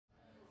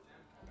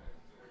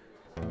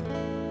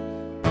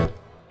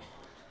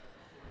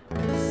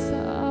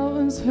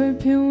was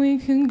hoping we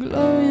can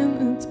glow in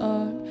the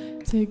dark,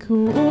 take a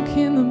walk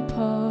in the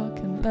park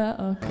and let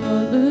our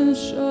colours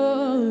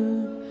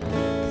show.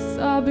 'Cause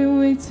I've been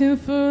waiting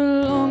for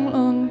a long,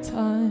 long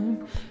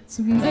time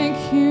to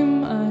make you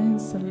mine,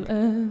 so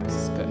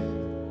let's go.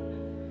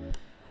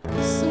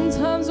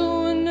 Sometimes I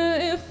wonder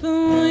if I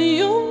want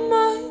your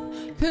mind,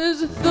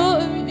 'cause the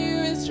thought of you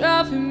is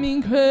driving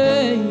me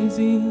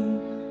crazy.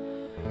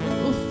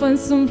 We'll find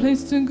some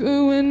place to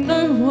go where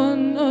no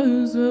one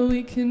knows, where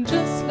we can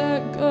just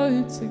let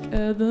go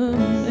together,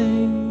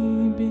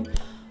 maybe.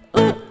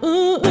 Ooh,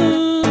 ooh,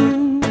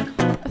 ooh.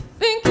 I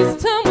think it's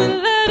time we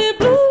let it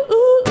bloom.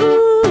 Ooh,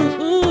 ooh,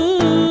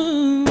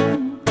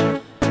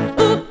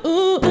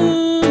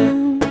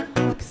 ooh.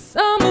 'Cause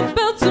I'm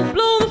about to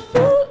blow the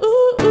fuse.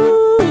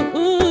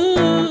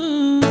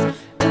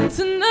 And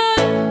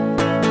tonight,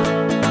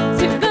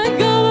 take that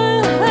girl by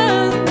the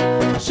hand,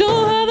 show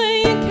her that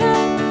you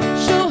can,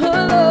 show her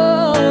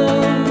love.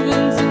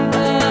 And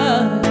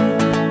tonight,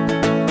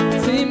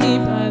 take me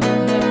by the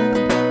hand,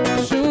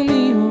 show me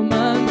you're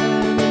my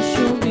man, and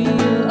show me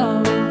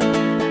love.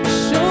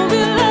 Show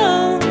me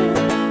love,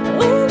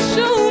 oh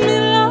show me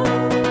love,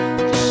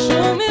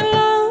 show me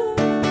love,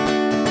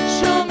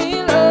 show me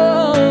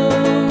love,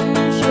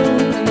 show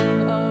me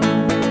love,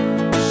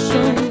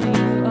 show me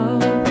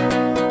love,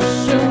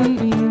 show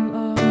me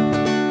love,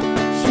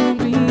 show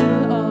me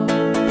love.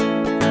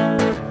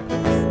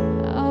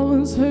 I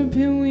was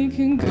hoping we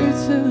can go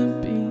to the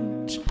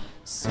beach,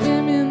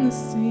 swim in the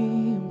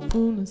sea and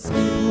fall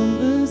asleep on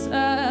the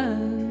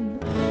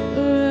sand.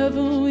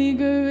 Wherever we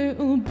go, it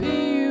will be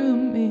you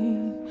and me.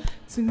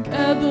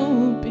 Together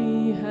we'll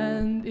be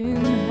hand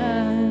in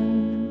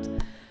hand.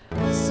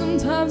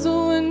 Sometimes I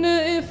wonder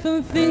if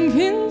I'm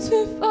thinking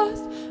too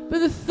fast, but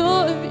the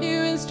thought of you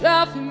is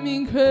driving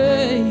me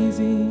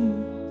crazy.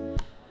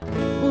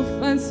 We'll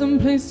find some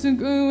place to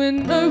go where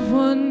no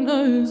one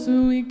knows,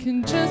 where we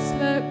can just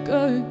let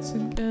go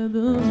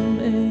together,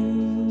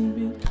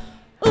 maybe.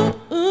 Ooh,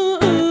 ooh,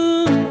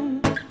 ooh.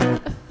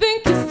 I think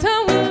it's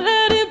time we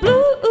let it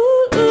bloom.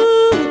 Ooh,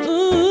 ooh,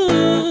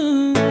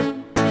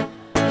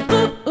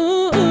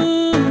 ooh.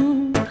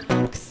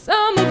 'Cause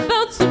I'm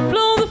about to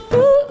blow the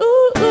fuse.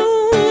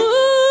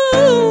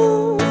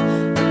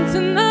 And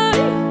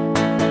tonight,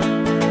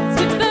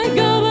 take that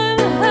girl by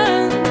the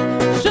hand,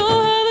 show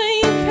her that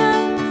you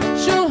can,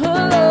 show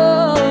her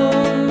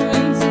love.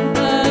 And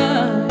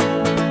tonight,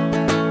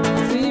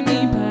 take me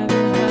by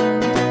the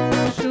hand,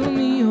 show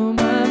me you're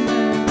my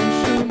man, and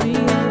show me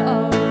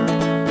love.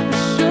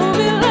 Show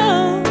me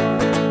love,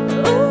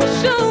 oh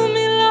show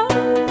me love,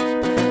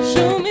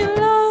 show me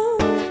love,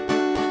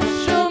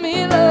 show me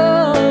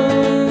love,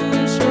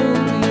 show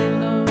me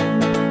love,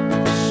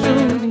 show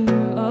me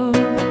love,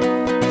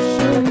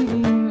 show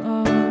me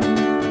love,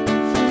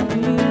 show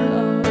me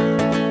love.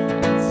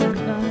 And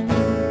tonight,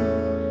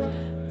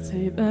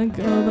 take that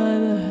girl by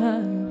the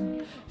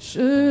hand,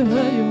 show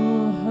her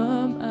you're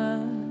her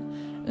man,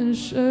 and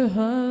show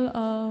her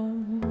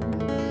love.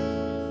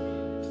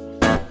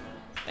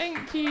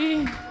 Thank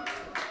you.